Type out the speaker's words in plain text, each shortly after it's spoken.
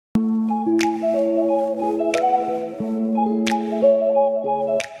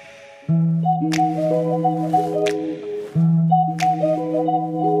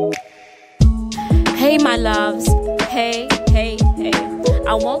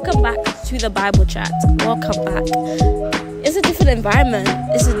welcome back to the Bible chat. Welcome back. It's a different environment.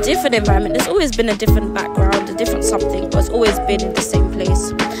 There's always been a different background, a different something, but it's always been in the same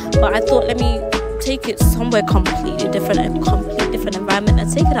place. But I thought, let me take it somewhere completely different environment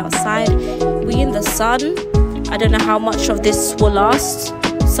and take it outside. We in the sun. I don't know how much of this will last.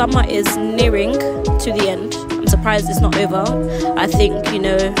 Summer is nearing to the end. I'm surprised it's not over. I think,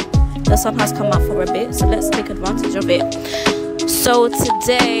 the sun has come out for a bit, so let's take advantage of it. So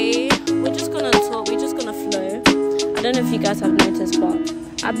today we're just gonna talk, we're just gonna flow. I don't know if you guys have noticed, but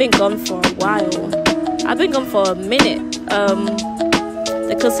I've been gone for a while. I've been gone for a minute.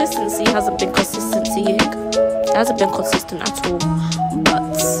 The consistency hasn't been consistent at all.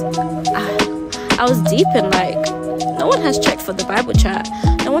 But I was deep in, no one has checked for the Bible chat.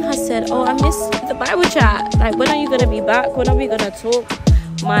 No one has said, oh, I miss the Bible chat. When are you gonna be back? When are we gonna talk?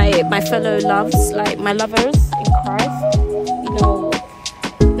 My fellow loves, my lovers in Christ,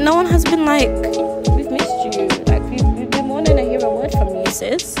 no one has been we've missed you. We've been wanting to hear a word from you,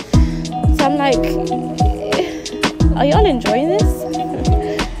 sis. So I'm are y'all enjoying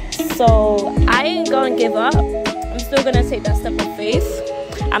this? So I ain't gonna give up. I'm still gonna take that step of faith.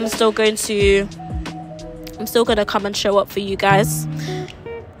 I'm still gonna come and show up for you guys.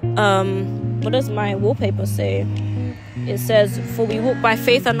 What does my wallpaper say? It says, for we walk by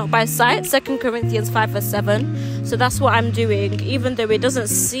faith and not by sight. 2 Corinthians 5:7. So that's what I'm doing. Even though it doesn't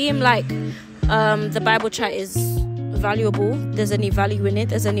seem like the Bible chat is valuable, there's any value in it,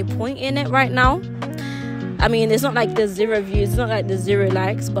 there's any point in it right now. I mean, it's not like there's 0 views, it's not like there's 0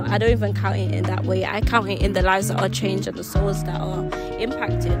 likes, but I don't even count it in that way. I count it in the lives that are changed and the souls that are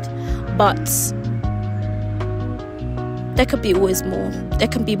impacted. But there could be always more. There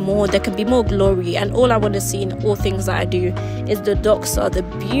can be more glory. And all I want to see in all things that I do is the doxa, the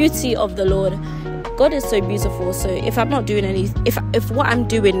beauty of the Lord. God is so beautiful. So if I'm not doing if what I'm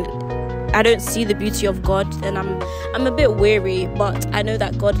doing, I don't see the beauty of God, then I'm a bit weary. But I know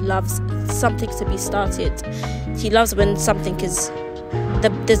that God loves something to be started. He loves when something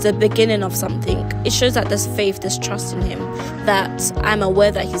there's the beginning of something. It shows that there's faith, there's trust in him, that I'm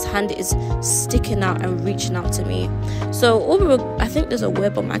aware that his hand is sticking out and reaching out to me. So I think there's a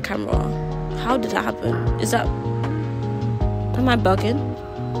web on my camera. How did that happen? Am I bugging?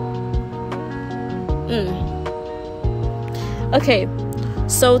 Okay,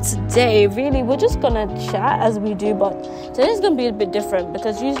 so today really we're just gonna chat as we do, but today's gonna be a bit different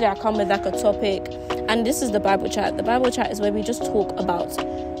because usually I come with a topic, and this is the Bible chat. The Bible chat is where we just talk about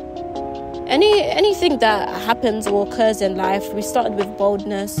anything that happens or occurs in life. We started with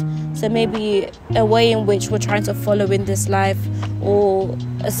boldness, so maybe a way in which we're trying to follow in this life, or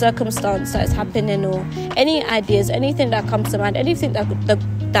a circumstance that is happening, or any ideas, anything that comes to mind, anything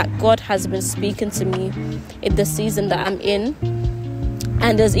that God has been speaking to me in the season that I'm in.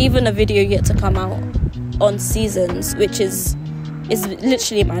 And there's even a video yet to come out on seasons, which is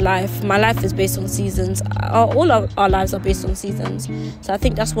literally my life. My life is based on seasons. All of our lives are based on seasons. So I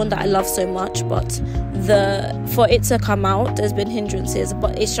think that's one that I love so much. But for it to come out, there's been hindrances,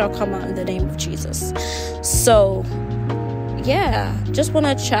 but it shall come out in the name of Jesus. So yeah, just want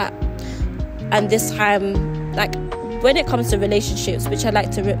to chat. And this time, when it comes to relationships, which I like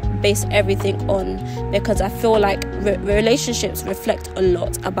to base everything on, because I feel like relationships reflect a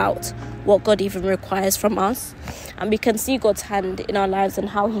lot about what God even requires from us, and we can see God's hand in our lives and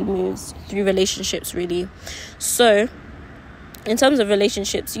how he moves through relationships, really. So in terms of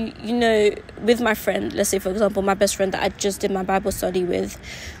relationships, with my friend, let's say for example my best friend that I just did my Bible study with,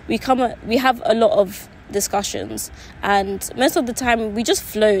 we have a lot of discussions, and most of the time we just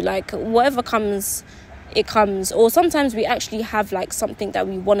flow. Whatever comes, it comes. Or sometimes we actually have something that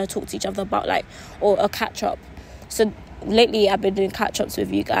we want to talk to each other about, or a catch up. So lately I've been doing catch ups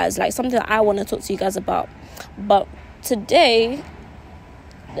with you guys, something that I want to talk to you guys about. But today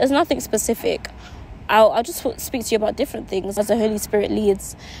there's nothing specific. I'll just speak to you about different things as the Holy Spirit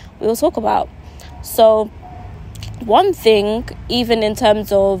leads. We will talk about. So one thing, even in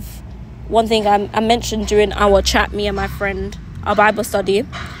terms of one thing I mentioned during our chat, me and my friend, our Bible study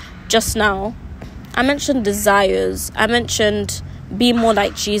just now, I mentioned desires. I mentioned be more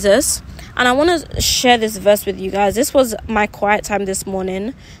like Jesus. And I want to share this verse with you guys. This was my quiet time this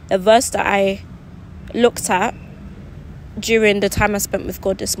morning. The verse that I looked at during the time I spent with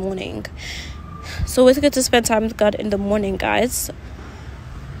God this morning. So it's good to spend time with God in the morning, guys.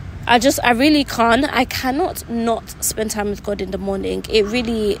 I cannot not spend time with God in the morning. It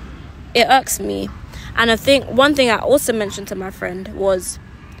irks me. And I think one thing I also mentioned to my friend was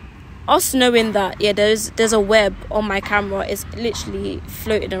us knowing that there's a web on my camera is literally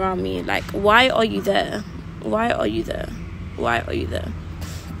floating around me. Why are you there?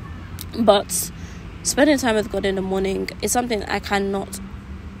 But spending time with God in the morning is something I cannot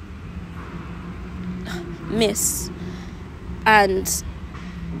miss. And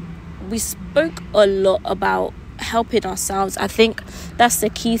we spoke a lot about helping ourselves. I think that's the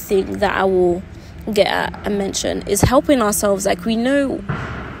key thing that I will get at and mention, is helping ourselves. Like, we know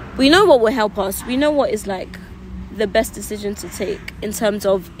what will help us. We know what is like the best decision to take in terms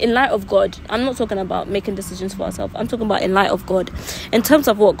of, in light of God. I'm not talking about making decisions for ourselves. I'm talking about in light of God, in terms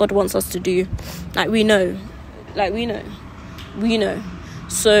of what God wants us to do. Like, we know.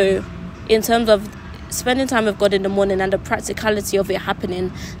 So in terms of spending time with God in the morning and the practicality of it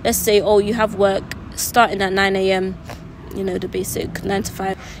happening, let's say, you have work starting at 9 a.m, the basic 9 to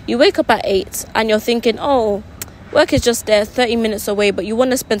 5. You wake up at 8 and you're thinking, work is just there 30 minutes away, but you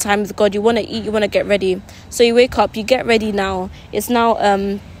want to spend time with God, you want to eat, you want to get ready. So you wake up, you get ready now. It's now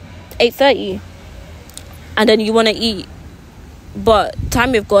 8:30, and then you want to eat, but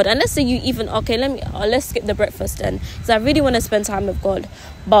time with God. And let's say you even, let's skip the breakfast then, because I really want to spend time with God,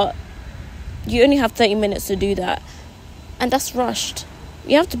 but you only have 30 minutes to do that, and that's rushed.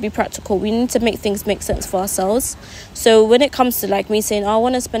 You have to be practical. We need to make things make sense for ourselves. So when it comes to like me saying, I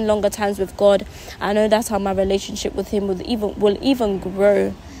want to spend longer times with God, I know that's how my relationship with him will even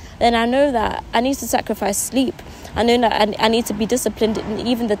grow, then I know that I need to sacrifice sleep. I know that I need to be disciplined in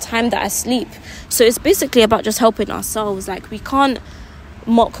even the time that I sleep. So it's basically about just helping ourselves. Like, we can't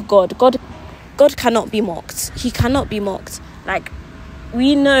mock God. God cannot be mocked. He cannot be mocked. Like,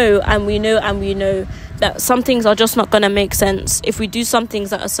 we know that some things are just not going to make sense if we do some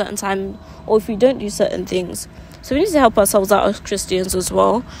things at a certain time, or if we don't do certain things. So we need to help ourselves out as Christians as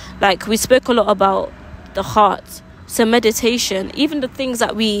well. Like, we spoke a lot about the heart. So meditation, even the things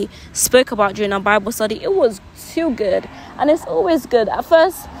that we spoke about during our Bible study, it was too good. And it's always good. At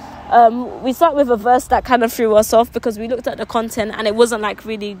first, we start with a verse that kind of threw us off, because we looked at the content and it wasn't like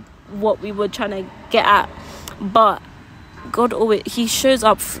really what we were trying to get at. But God he shows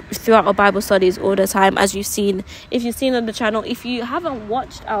up throughout our Bible studies all the time, as you've seen. If you've seen on the channel, if you haven't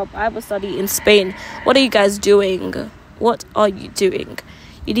watched our Bible study in Spain, what are you guys doing? What are you doing?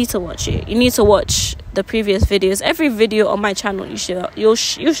 You need to watch it. You need to watch the previous videos. Every video on my channel you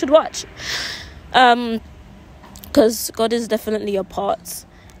should watch, because God is definitely a part.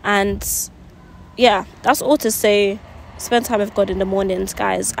 And yeah, that's all to say. Spend time with God in the mornings,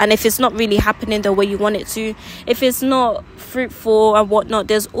 guys. And if it's not really happening the way you want it to, if it's not fruitful and whatnot,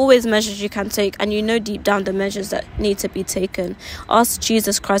 there's always measures you can take, and deep down the measures that need to be taken. Ask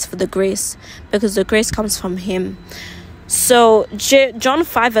Jesus Christ for the grace, because the grace comes from him. So John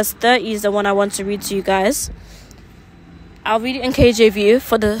 5 verse 30 is the one I want to read to you guys. I'll read it in KJV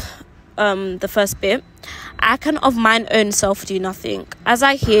for the first bit. I can of mine own self do nothing. As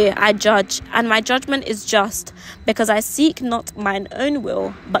I hear, I judge, and my judgment is just, because I seek not mine own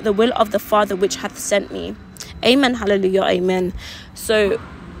will, but the will of the Father which hath sent me. Amen, hallelujah, amen. So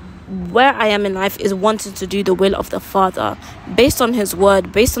where I am in life is wanting to do the will of the Father, based on his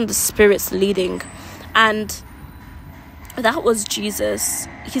word, based on the Spirit's leading. And that was Jesus.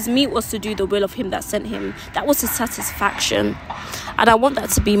 His meat was to do the will of him that sent him. That was his satisfaction. And I want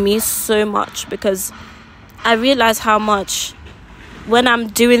that to be me so much, because I realize how much, when I'm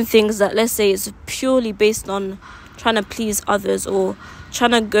doing things that, let's say, it's purely based on trying to please others, or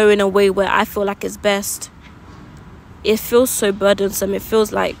trying to go in a way where I feel like it's best, it feels so burdensome. It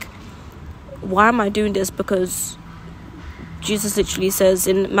feels like, why am I doing this? Because Jesus literally says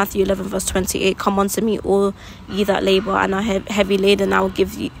in Matthew 11 verse 28, come unto me, all ye that labor and are heavy laden, I'll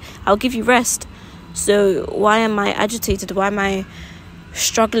give you rest. So why am I agitated? Why am I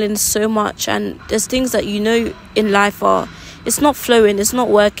struggling so much? And there's things that in life it's not flowing, it's not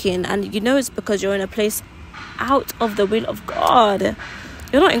working, and it's because you're in a place out of the will of God.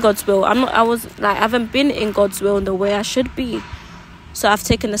 You're not in God's will. I haven't been in God's will in the way I should be. So I've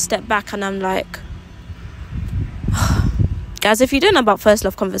taken a step back, and I'm like, guys, if you don't know about First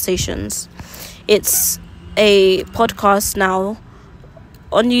Love Conversations, it's a podcast now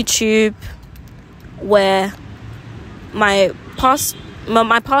on YouTube where my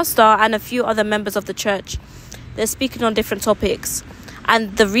pastor and a few other members of the church, they're speaking on different topics.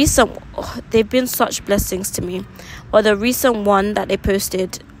 And they've been such blessings to me. Well, the recent one that they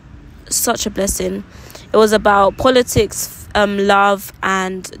posted, such a blessing. It was about politics, love,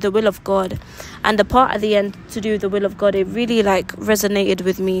 and the will of God. And the part at the end to do with the will of God, it really resonated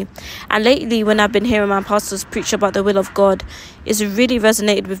with me. And lately, when I've been hearing my pastors preach about the will of God, it's really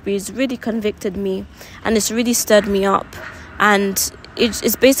resonated with me. It's really convicted me, and it's really stirred me up. And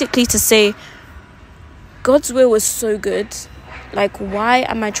it's basically to say, God's will is so good. Why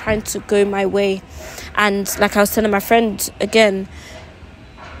am I trying to go my way? And like I was telling my friend again,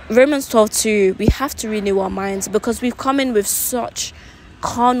 Romans 12:2, we have to renew our minds, because we've come in with such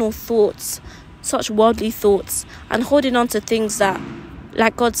carnal thoughts, such worldly thoughts, and holding on to things that,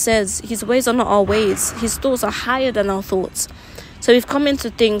 like God says, his ways are not our ways. His thoughts are higher than our thoughts. So we've come into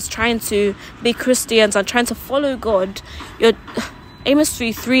things trying to be Christians and trying to follow God. Amos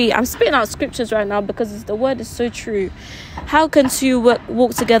 3:3, I'm spitting out scriptures right now because the word is so true. How can two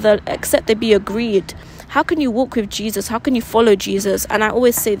walk together except they be agreed? How can you walk with Jesus? How can you follow Jesus? And I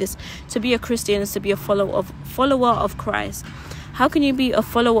always say this, to be a Christian is to be a follower of Christ. How can you be a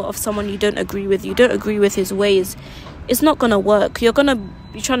follower of someone you don't agree with? You don't agree with his ways. It's not going to work. You're going to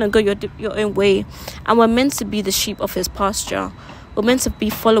be trying to go your own way. And we're meant to be the sheep of his pasture. We're meant to be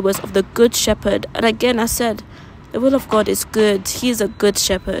followers of the good shepherd. And again, I said, the will of God is good. He is a good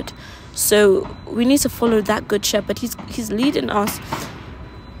shepherd. So we need to follow that good shepherd. He's leading us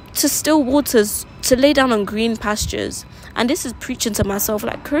to still waters, to lay down on green pastures. And this is preaching to myself,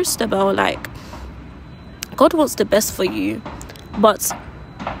 like Christabel, like, God wants the best for you. But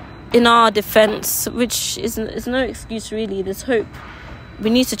in our defense, which is no excuse really, there's hope. We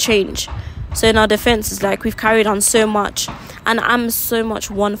need to change. So in our defense, it's like we've carried on so much. And I'm so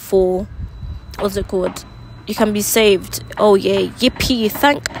much one for, what's it called? You can be saved. Oh yeah, yippee,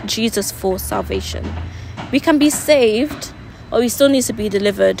 thank Jesus for salvation. We can be saved, but we still need to be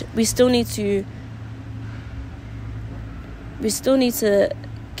delivered. We still need to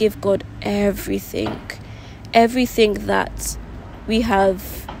give God everything that we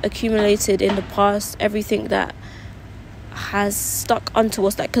have accumulated in the past, everything that has stuck onto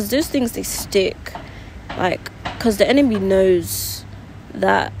us, like, because those things, they stick, like, because the enemy knows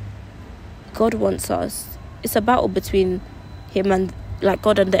that God wants us. It's a battle between him and, like,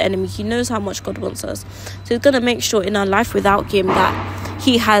 God and the enemy. He knows how much God wants us, so he's going to make sure in our life without him that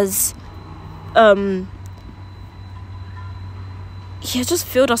he has just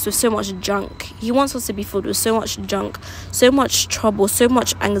filled us with so much junk. He wants us to be filled with so much junk, so much trouble, so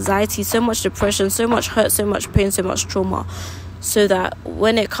much anxiety, so much depression, so much hurt, so much pain, so much trauma, so that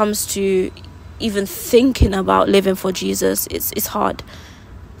when it comes to even thinking about living for Jesus, it's hard.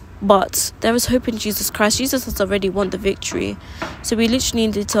 But there is hope in Jesus Christ. Jesus has already won the victory. So we literally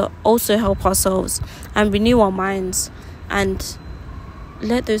need to also help ourselves and renew our minds and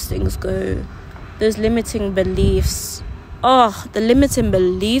let those things go. Those limiting beliefs. Oh, the limiting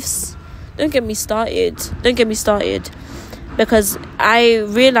beliefs. Don't get me started. Because I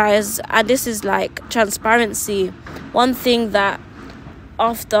realize, and this is like transparency, one thing that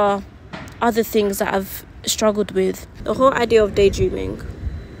after other things that I've struggled with, the whole idea of daydreaming.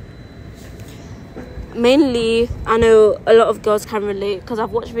 Mainly, I know a lot of girls can relate because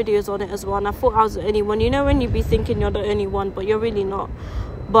I've watched videos on it as well, and I thought I was the only one. You know when you be thinking you're the only one, but you're really not.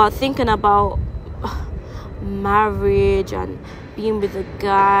 But thinking about marriage and being with a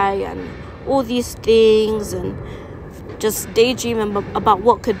guy and all these things, and just daydreaming about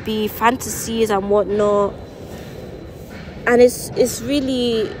what could be, fantasies and whatnot, and it's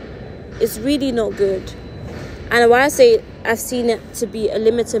really not good. And why I say I've seen it to be a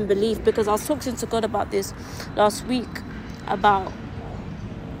limiting belief, because I was talking to God about this last week, about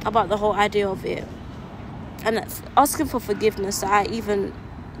the whole idea of it, and asking for forgiveness that I even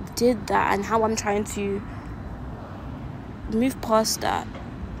did that, and how I'm trying to move past that,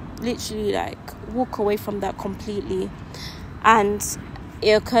 literally like walk away from that completely. And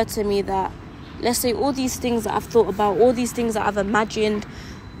it occurred to me that, let's say, all these things that I've thought about, all these things that I've imagined,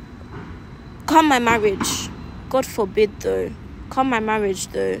 come my marriage, God forbid though, come my marriage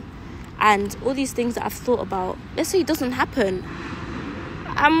though, and all these things that I've thought about, let's say it doesn't happen,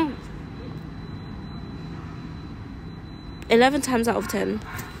 11 times out of 10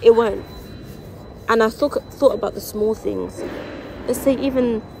 it won't. And I thought about the small things, let's say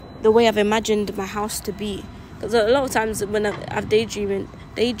even the way I've imagined my house to be, because a lot of times when I've daydreamed,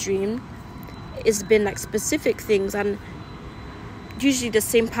 it's been like specific things and usually the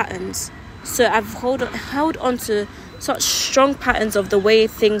same patterns. So I've held on to such strong patterns of the way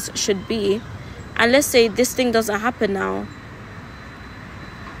things should be. And let's say this thing doesn't happen now.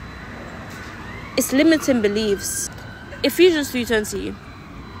 It's limiting beliefs. Ephesians 3:20.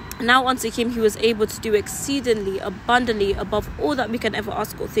 Now unto him who was able to do exceedingly abundantly above all that we can ever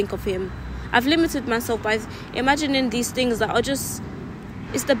ask or think of him. I've limited myself by imagining these things that are just,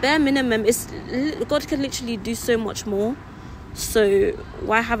 it's the bare minimum. God can literally do so much more. So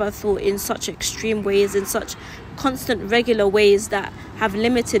why have I thought in such extreme ways, in such constant regular ways that have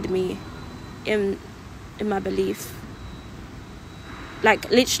limited me in my belief? Like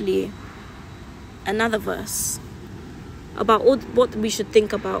literally another verse about all what we should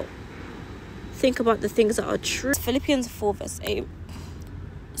think about the things that are true. Philippians 4 verse 8.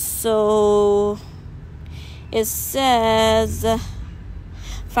 So it says,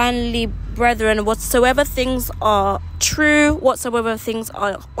 finally, brethren, whatsoever things are true, whatsoever things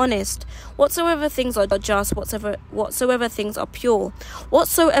are honest, whatsoever things are just, whatsoever things are pure,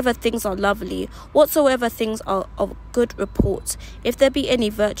 whatsoever things are lovely, whatsoever things are of good report, if there be any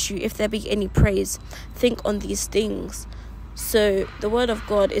virtue, if there be any praise, think on these things. So the word of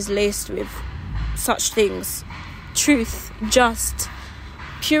God is laced with such things: truth, just,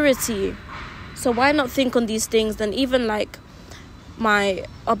 purity. So why not think on these things? Then even like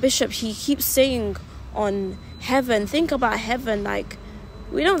our bishop, he keeps saying on heaven, think about heaven. Like,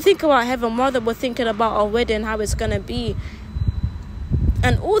 we don't think about heaven, rather we're thinking about our wedding, how it's gonna be,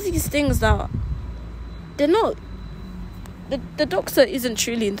 and all these things that they're not. The doctor isn't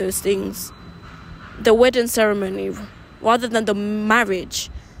truly in those things. The wedding ceremony, rather than the marriage,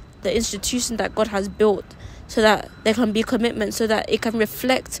 the institution that God has built, so that there can be commitment, so that it can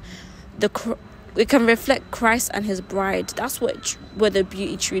reflect Christ and his bride. That's where the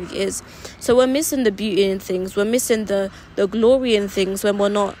beauty truly is. So we're missing the beauty in things. We're missing the glory in things when we're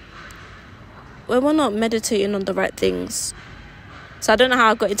not meditating on the right things. So I don't know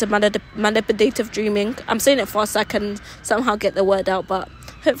how I got into manipulative dreaming. I'm saying it fast so I can somehow get the word out, but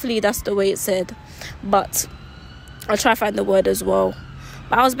hopefully that's the way it's said. But I'll try to find the word as well.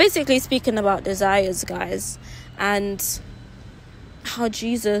 But I was basically speaking about desires, guys, and how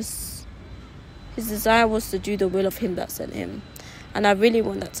Jesus, his desire was to do the will of him that sent him. And I really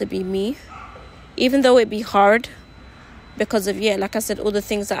want that to be me, even though it be hard because of, like I said, all the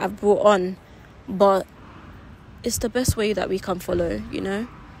things that I've brought on. But it's the best way that we can follow,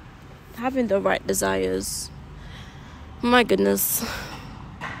 having the right desires. My goodness.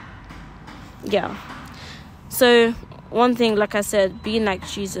 Yeah. So one thing, like I said, being like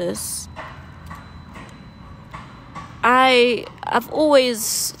Jesus, I've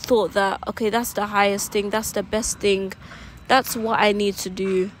always thought that, okay, that's the highest thing, that's the best thing, that's what I need to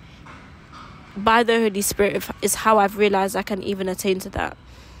do. By the Holy Spirit is how I've realized I can even attain to that.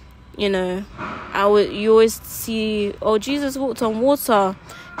 You always see, Jesus walked on water,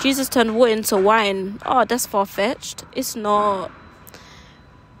 Jesus turned water into wine. That's far-fetched. It's not.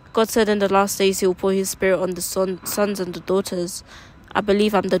 God said in the last days he will pour his spirit on the sons and the daughters. I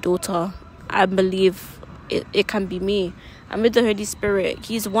believe I'm the daughter. I believe it can be me. And with the Holy Spirit,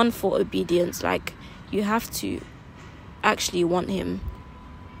 he's one for obedience. Like, you have to actually want him.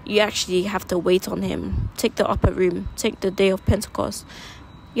 You actually have to wait on him. Take the upper room. Take the day of Pentecost.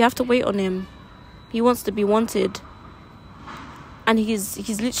 You have to wait on him. He wants to be wanted. And he's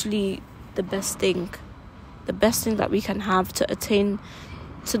literally the best thing. The best thing that we can have to attain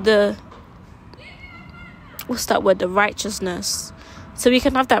to the, what's that word? The righteousness. So we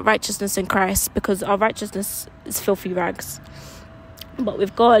can have that righteousness in Christ, because our righteousness is filthy rags. But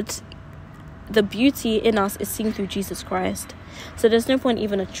with God, the beauty in us is seen through Jesus Christ. So there's no point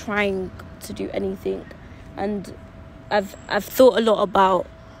even trying to do anything. And I've thought a lot about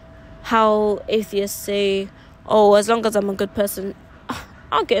how atheists say, as long as I'm a good person,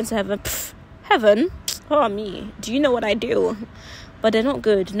 I'll get into heaven. Heaven? Me. Do you know what I do? But they're not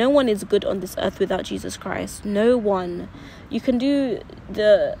good. No one is good on this earth without Jesus Christ. No one. You can do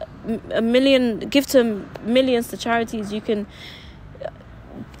give to millions to charities. You can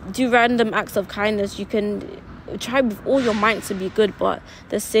do random acts of kindness. You can try with all your might to be good, but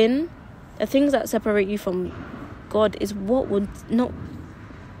the things that separate you from God is what would not.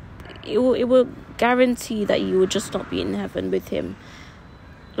 It will guarantee that you will just not be in heaven with him.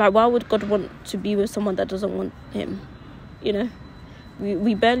 Like, why would God want to be with someone that doesn't want him?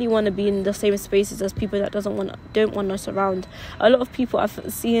 We barely want to be in the same spaces as people that don't want us around. A lot of people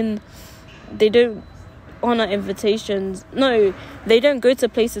I've seen, they don't honor invitations. No, they don't go to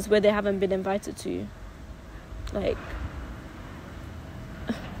places where they haven't been invited to. Like,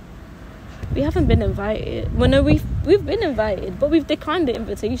 we haven't been invited. Well, no, we've been invited, but we've declined the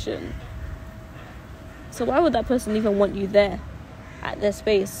invitation. So why would that person even want you there at their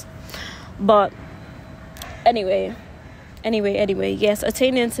space? But anyway, yes,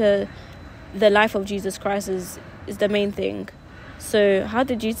 attaining to the life of Jesus Christ is the main thing. So how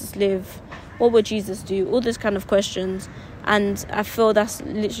did Jesus live? What would Jesus do? All these kind of questions. And I feel that's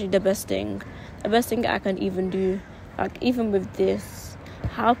literally the best thing I can even do. Like, even with this,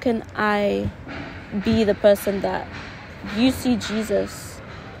 how can I be the person that you see Jesus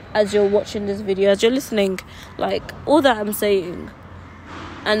as you're watching this video, as you're listening, like, all that I'm saying?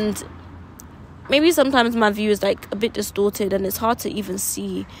 And maybe sometimes my view is like a bit distorted, and it's hard to even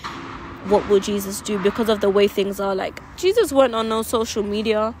see what will Jesus do because of the way things are. Like, Jesus went on no social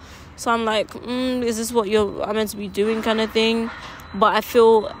media, so I'm like, is this what I'm meant to be doing, kind of thing? But I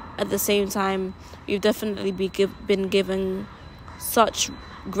feel at the same time, we've definitely been given such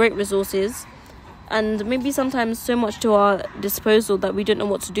great resources, and maybe sometimes so much to our disposal that we don't know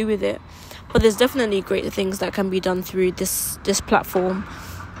what to do with it. But there's definitely great things that can be done through this platform,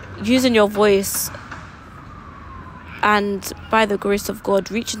 using your voice, and by the grace of God,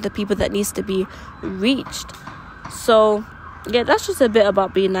 reaching the people that needs to be reached. So yeah, that's just a bit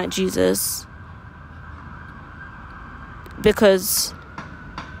about being like Jesus, because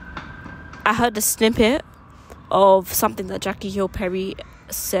I heard a snippet of something that Jackie Hill Perry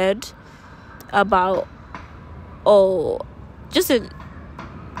said about,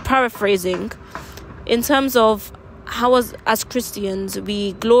 paraphrasing, in terms of how as Christians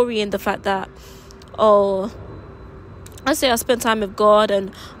we glory in the fact that, I say I spend time with God,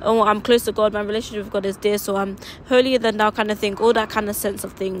 and I'm close to God, my relationship with God is this, or I'm holier than thou kind of thing, all that kind of sense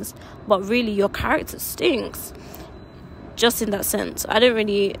of things. But really, your character stinks. Just in that sense. I don't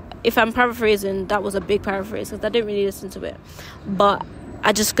really, if I'm paraphrasing, that was a big paraphrase, because I didn't really listen to it. But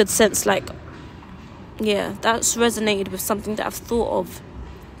I just could sense, like, yeah, that's resonated with something that I've thought of.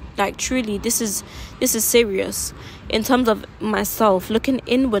 Like, truly, this is serious. In terms of myself, looking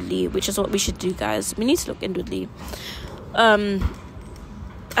inwardly, which is what we should do, guys. We need to look inwardly.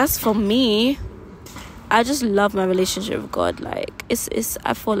 As for me, I just love my relationship with God. Like, it's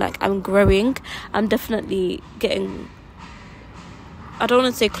I feel like I'm growing. I'm definitely getting, I don't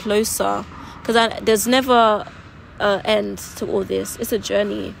want to say closer, because there's never an end to all this. It's a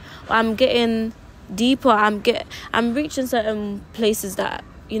journey. I'm getting deeper. I'm reaching certain places that,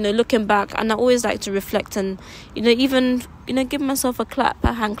 looking back, and I always like to reflect and, even, give myself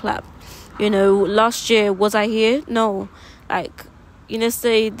a hand clap. Last year, was I here? No. Like,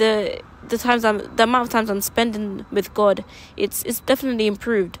 say the amount of times I'm spending with God, it's definitely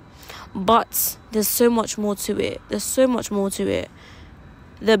improved. But there's so much more to it.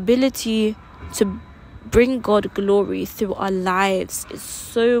 The ability to bring God glory through our lives is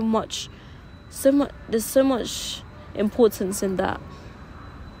so much, there's so much importance in that.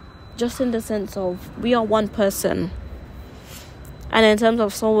 Just in the sense of, we are one person. And in terms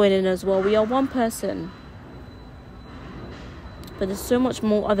of soul winning as well, we are one person. But there's so much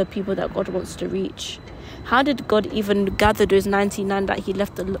more other people that God wants to reach. How did God even gather those 99 that he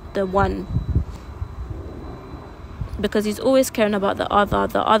left the one? Because he's always caring about the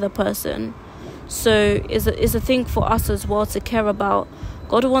other person. So it's a thing for us as well to care about.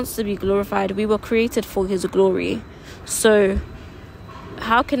 God wants to be glorified. We were created for his glory. So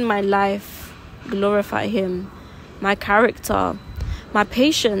how can my life glorify him? My character, my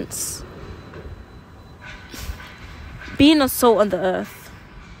patience, being a salt on the earth,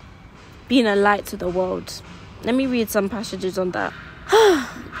 being a light to the world. Let me read some passages on that.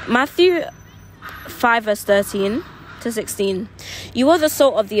 Matthew 5 verse 13 to 16. You are the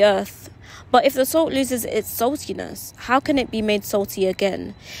salt of the earth, but if the salt loses its saltiness, how can it be made salty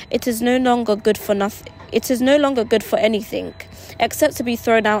again? It is no longer good for nothing. It is no longer good for anything, except to be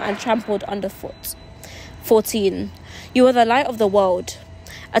thrown out and trampled underfoot. 14. You are the light of the world.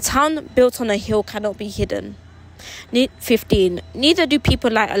 A town built on a hill cannot be hidden. 15. Neither do people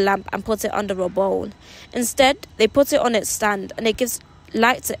light a lamp and put it under a bowl. Instead, they put it on its stand, and it gives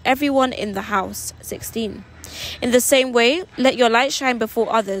light to everyone in the house. 16. In the same way, let your light shine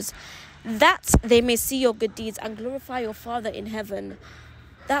before others, that they may see your good deeds and glorify your Father in heaven.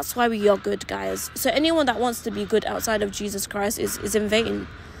 That's why we are good, guys. So anyone that wants to be good outside of Jesus Christ is in vain.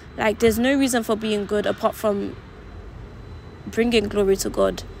 Like, there's no reason for being good apart from bringing glory to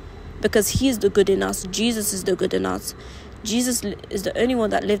God, because he is the good in us. Jesus is the good in us. Jesus is the only one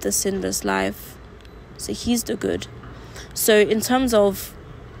that lived a sinless life, so he's the good. So in terms of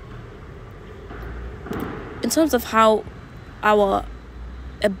how our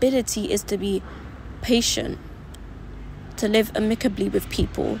ability is to be patient, to live amicably with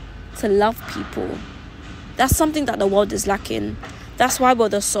people, to love people, that's something that the world is lacking. That's why we're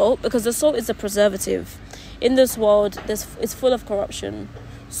the salt, because the salt is a preservative. In this world, it's full of corruption.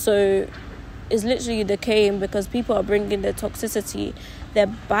 So it's literally decaying because people are bringing their toxicity, their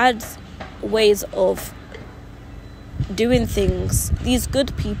bad ways of doing things. These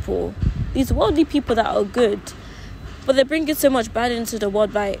good people, these worldly people that are good, but they're bringing so much bad into the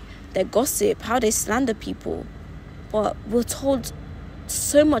world by their gossip, how they slander people. But we're told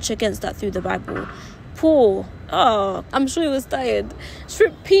so much against that through the Bible. Paul, I'm sure he was tired, just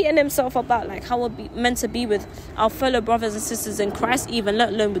repeating himself about like how we're meant to be with our fellow brothers and sisters in Christ, even let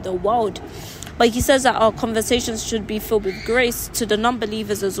alone with the world. But he says that our conversations should be filled with grace to the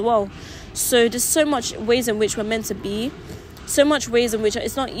non-believers as well. So there's so much ways in which we're meant to be, so much ways in which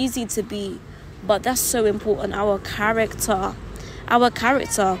it's not easy to be, but that's so important. Our character, our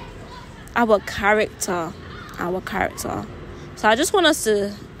character. So I just want us to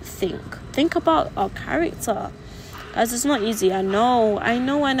think about our character, as it's not easy. I know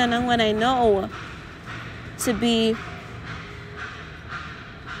to be,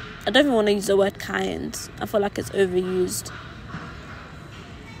 I don't even want to use the word kind. I feel like it's overused,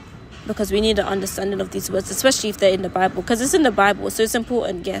 because we need an understanding of these words, especially if they're in the Bible, because it's in the Bible, so it's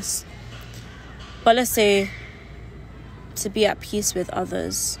important, yes. But let's say to be at peace with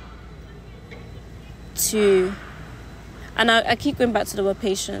others, and I keep going back to the word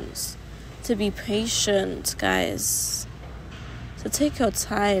patience, to be patient, guys, to take your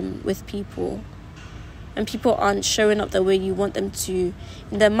time with people, and people aren't showing up the way you want them to,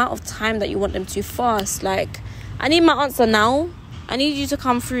 in the amount of time that you want them to, fast. Like, I need my answer now. I need you to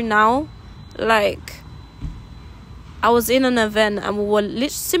come through now. Like, I was in an event and we were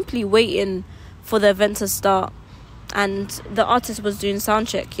simply waiting for the event to start, and the artist was doing sound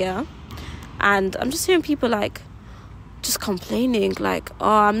check, yeah, and I'm just hearing people like just complaining, like,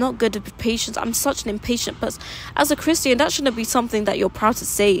 oh, I'm not good at patience, I'm such an impatient person. As a Christian, that shouldn't be something that you're proud to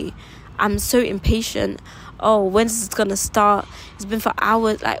say. I'm so impatient. Oh, when's it gonna start? It's been for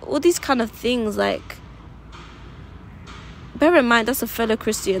hours. Like, all these kind of things. Like, bear in mind, that's a fellow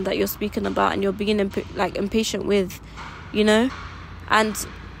Christian that you're speaking about, and you're being impatient with, you know. And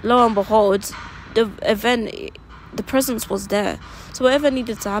lo and behold, the event, the presence was there. So whatever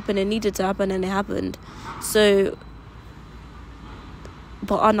needed to happen, it needed to happen, and it happened. So,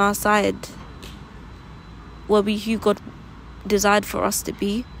 but on our side, were we who God desired for us to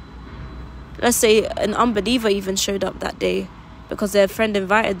be? Let's say an unbeliever even showed up that day because their friend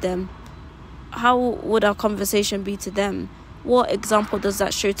invited them. How would our conversation be to them? What example does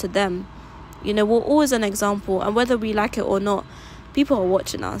that show to them? You know, we're always an example, and whether we like it or not, people are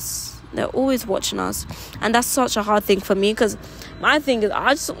watching us. They're always watching us, and that's such a hard thing for me, because my thing is,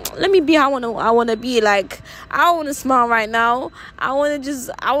 let me be how I want to be. Like, I want to smile right now. I'm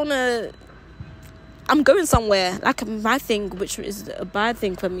going somewhere. Like, my thing, which is a bad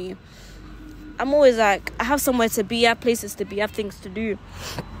thing for me, I'm always like, I have somewhere to be, I have places to be, I have things to do.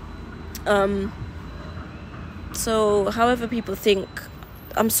 So however people think,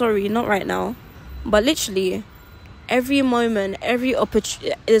 I'm sorry, not right now. But literally, every moment,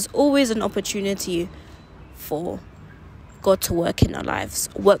 there's always an opportunity for God to work in our lives,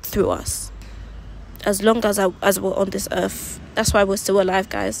 work through us. As long as we're on this earth. That's why we're still alive,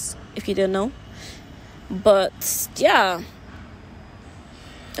 guys, if you didn't know. But yeah,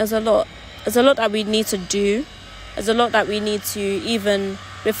 there's a lot that we need to do. There's a lot that we need to even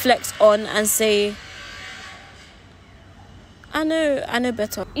reflect on and say, I know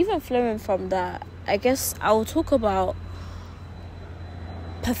better. Even flowing from that, I guess I'll talk about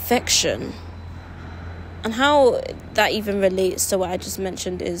perfection, and how that even relates to what I just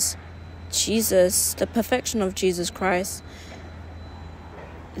mentioned is Jesus, the perfection of Jesus Christ.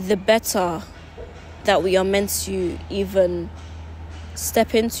 The better that we are meant to even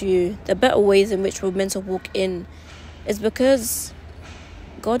step into, the better ways in which we're meant to walk in, is because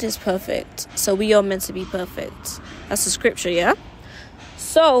God is perfect, so we are meant to be perfect. That's the scripture, yeah?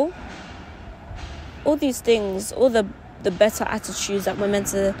 So, all these things, all the better attitudes that we're meant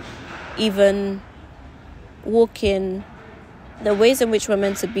to even walk in, the ways in which we're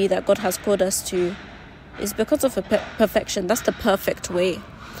meant to be, that God has called us to, is because of perfection. That's the perfect way.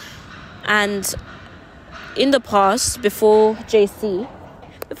 And in the past, before giving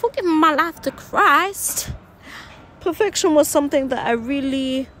my life to Christ, perfection was something that I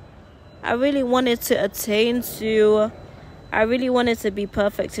really wanted to attain to. I really wanted to be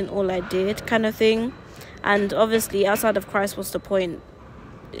perfect in all I did, kind of thing. And obviously, outside of Christ, what's the point?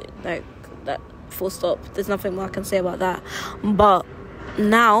 Like, that, full stop. There's nothing more I can say about that. But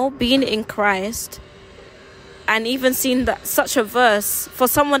now, being in Christ, and even seeing that such a verse for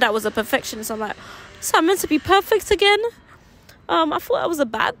someone that was a perfectionist, I'm like, so I'm meant to be perfect again? I thought that was a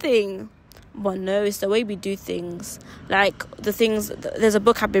bad thing. But no, it's the way we do things. Like, there's a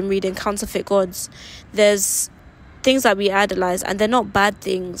book I've been reading, Counterfeit Gods. There's things that we idolize, and they're not bad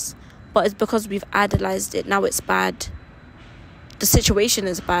things, but it's because we've idolized it. Now it's bad. The situation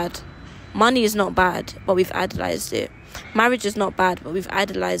is bad. Money is not bad, but we've idolized it. Marriage is not bad, but we've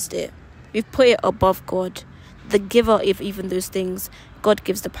idolized it. We've put it above God, the giver of even those things. God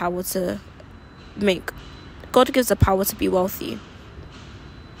gives the power to make. God gives the power to be wealthy.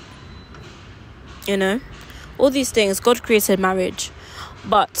 You know, all these things. God created marriage,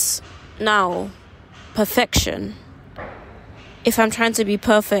 but now perfection. If I'm trying to be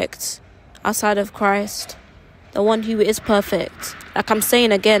perfect outside of Christ, the one who is perfect, like I'm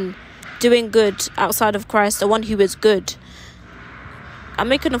saying again, doing good outside of Christ, the one who is good, I'm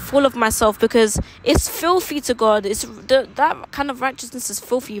making a fool of myself, because it's filthy to God. That kind of righteousness is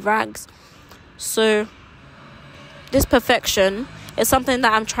filthy rags. So this perfection is something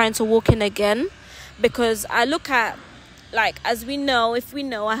that I'm trying to walk in again, because I look at, like, as we know, if we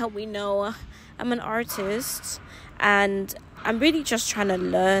know, I hope we know, I'm an artist, and I'm really just trying to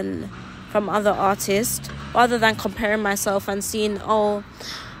learn from other artists rather than comparing myself and seeing, I'm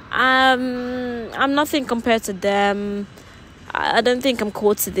nothing compared to them. I don't think I'm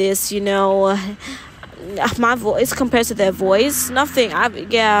cool to this, my voice compared to their voice, nothing.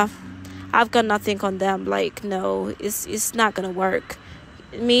 I've got nothing on them. Like, no, it's not gonna work.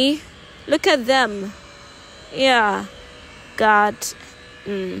 Me, look at them. Yeah, God,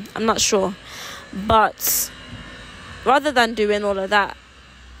 I'm not sure. But rather than doing all of that,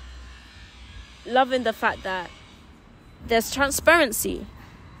 loving the fact that there's transparency,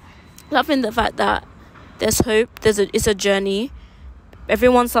 loving the fact that there's hope, it's a journey.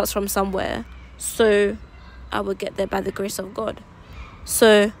 Everyone starts from somewhere. So I will get there by the grace of God.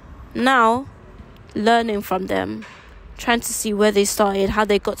 So now, learning from them, trying to see where they started, how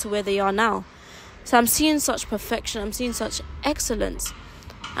they got to where they are now. So I'm seeing such perfection, I'm seeing such excellence.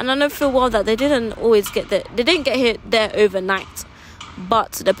 And I know full well that they didn't always get there. They didn't get there overnight.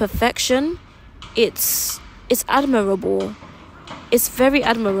 But the perfection, it's admirable. It's very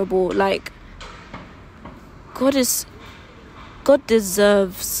admirable. Like, God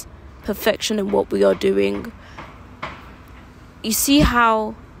deserves perfection in what we are doing. You see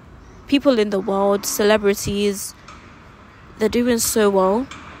how people in the world, celebrities, they're doing so well.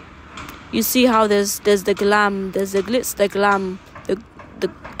 You see how there's the glam, there's the glitz, the glam, the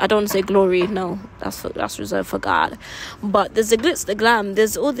I don't say glory, no, that's reserved for God. But there's the glitz, the glam,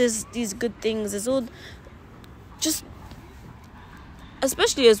 there's all these good things, there's all just,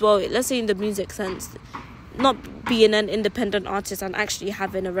 especially as well, let's say in the music sense, not being an independent artist and actually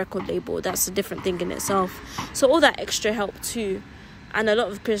having a record label, that's a different thing in itself. So all that extra help too. And a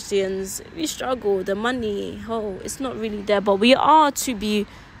lot of Christians, we struggle, the money, it's not really there, but we are to be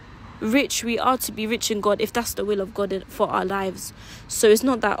rich. We are to be rich in God if that's the will of God for our lives. So it's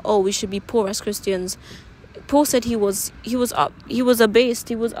not that we should be poor as Christians. Paul said he was up, he was abased,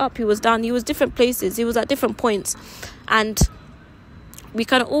 he was up, he was down, he was different places, he was at different points. And we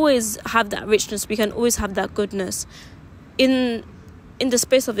can always have that richness, we can always have that goodness in the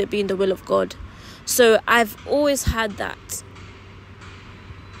space of it being the will of God. So I've always had that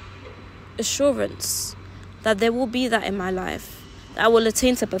assurance that there will be that in my life, that I will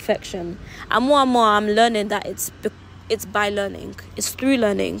attain to perfection. And more I'm learning that it's by learning, it's through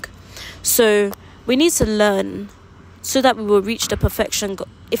learning. So we need to learn so that we will reach the perfection.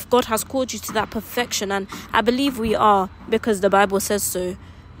 If God has called you to that perfection, and I believe we are, because the Bible says so,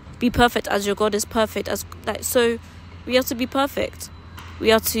 be perfect as your God is perfect. So we have to be perfect. We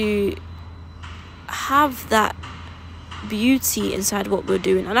have to have that beauty inside what we're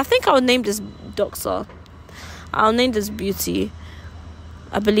doing. And I think I'll name this doxa. I'll name this beauty.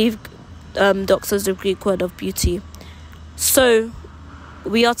 I believe doxa is the Greek word of beauty. So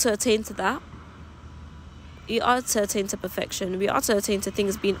we are to attain to that. We are to attain to perfection. We are to attain to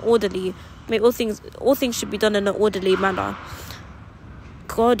things being orderly. All things should be done in an orderly manner.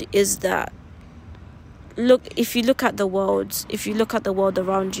 God is that. Look, if you look at the world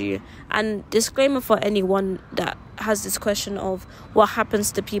around you, and disclaimer for anyone that has this question of what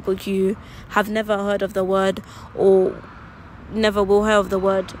happens to people who have never heard of the word or never will hear of the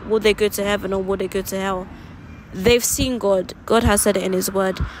word, will they go to heaven or will they go to hell? They've seen God. God has said it in his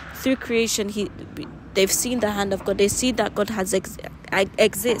word. Through creation, they've seen the hand of God. They see that God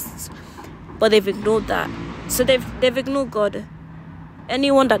exists, but they've ignored that. So they've ignored God.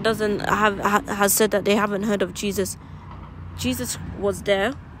 Anyone that has said that they haven't heard of Jesus, Jesus was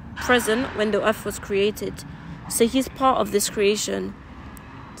there, present when the earth was created. So he's part of this creation.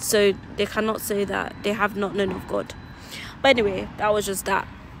 So they cannot say that they have not known of God. But anyway, that was just that.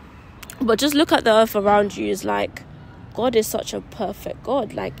 But just look at the earth around you. It's like, God is such a perfect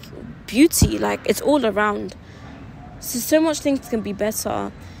God. Like, beauty, like, it's all around. So much things can be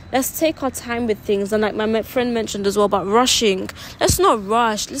better. Let's take our time with things. And like my friend mentioned as well about rushing. Let's not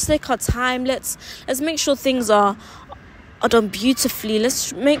rush. Let's take our time. Let's make sure things are done beautifully.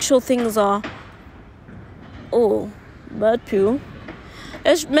 Let's make sure things are... bird poo.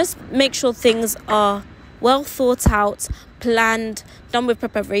 Let's make sure things are well thought out, planned, done with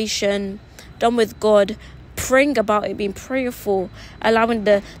preparation, done with God, praying about it, being prayerful, allowing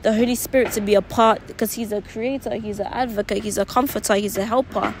the Holy Spirit to be a part, because he's a creator, he's an advocate, he's a comforter, he's a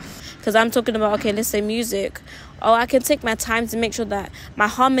helper. Because I'm talking about, okay, let's say music. or I can take my time to make sure that my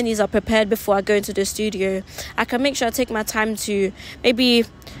harmonies are prepared before I go into the studio. I can make sure I take my time to maybe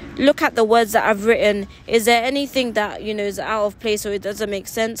look at the words that I've written. Is there anything that, you know, is out of place or it doesn't make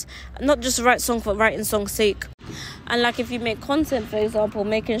sense? Not just write song for writing song's sake. And like if you make content, for example,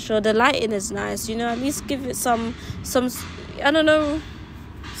 making sure the lighting is nice, you know, at least give it some I don't know,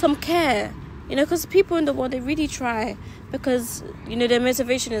 some care, you know, because people in the world, they really try, because, you know, their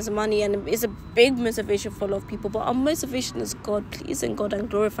motivation is money, and it's a big motivation for a lot of people, but our motivation is God, pleasing God and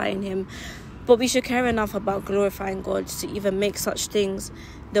glorifying Him. But we should care enough about glorifying God to even make such things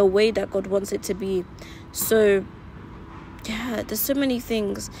the way that God wants it to be. So yeah, there's so many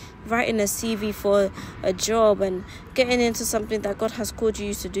things. Writing a CV for a job and getting into something that God has called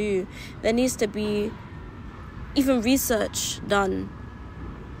you to do, there needs to be even research done,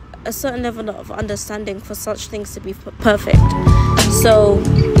 a certain level of understanding for such things to be perfect. So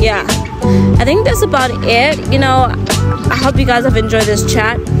yeah, I think that's about it. You know, I hope you guys have enjoyed this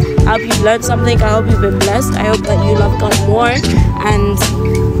chat. I hope you've learned something. I hope you've been blessed. I hope that you love God more, and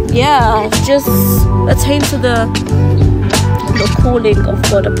yeah, just attain to the calling of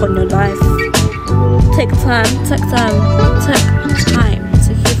God upon your life. Take time to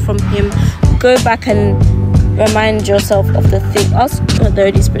hear from Him. Go back and remind yourself of the thing. Ask the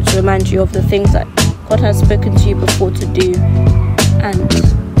Holy Spirit to remind you of the things that God has spoken to you before to do, and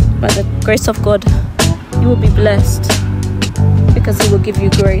by the grace of God, you will be blessed, because He will give you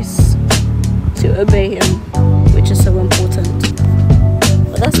grace to obey Him, which is so important.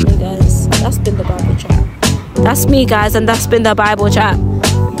 But that's me, guys. That's been the Bible chat. That's me, guys, and that's been the Bible chat.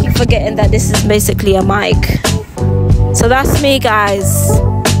 Keep forgetting that this is basically a mic. So that's me, guys.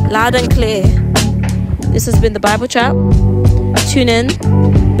 Loud and clear. This has been the Bible chat. Tune in.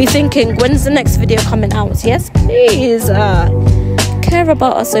 Be thinking, when's the next video coming out? Yes, please. Care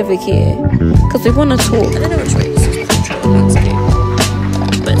about us over here, because we want to talk. I don't know which way this is control landscape,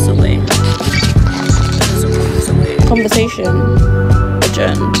 but it's a way. Conversation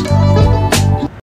adjourned.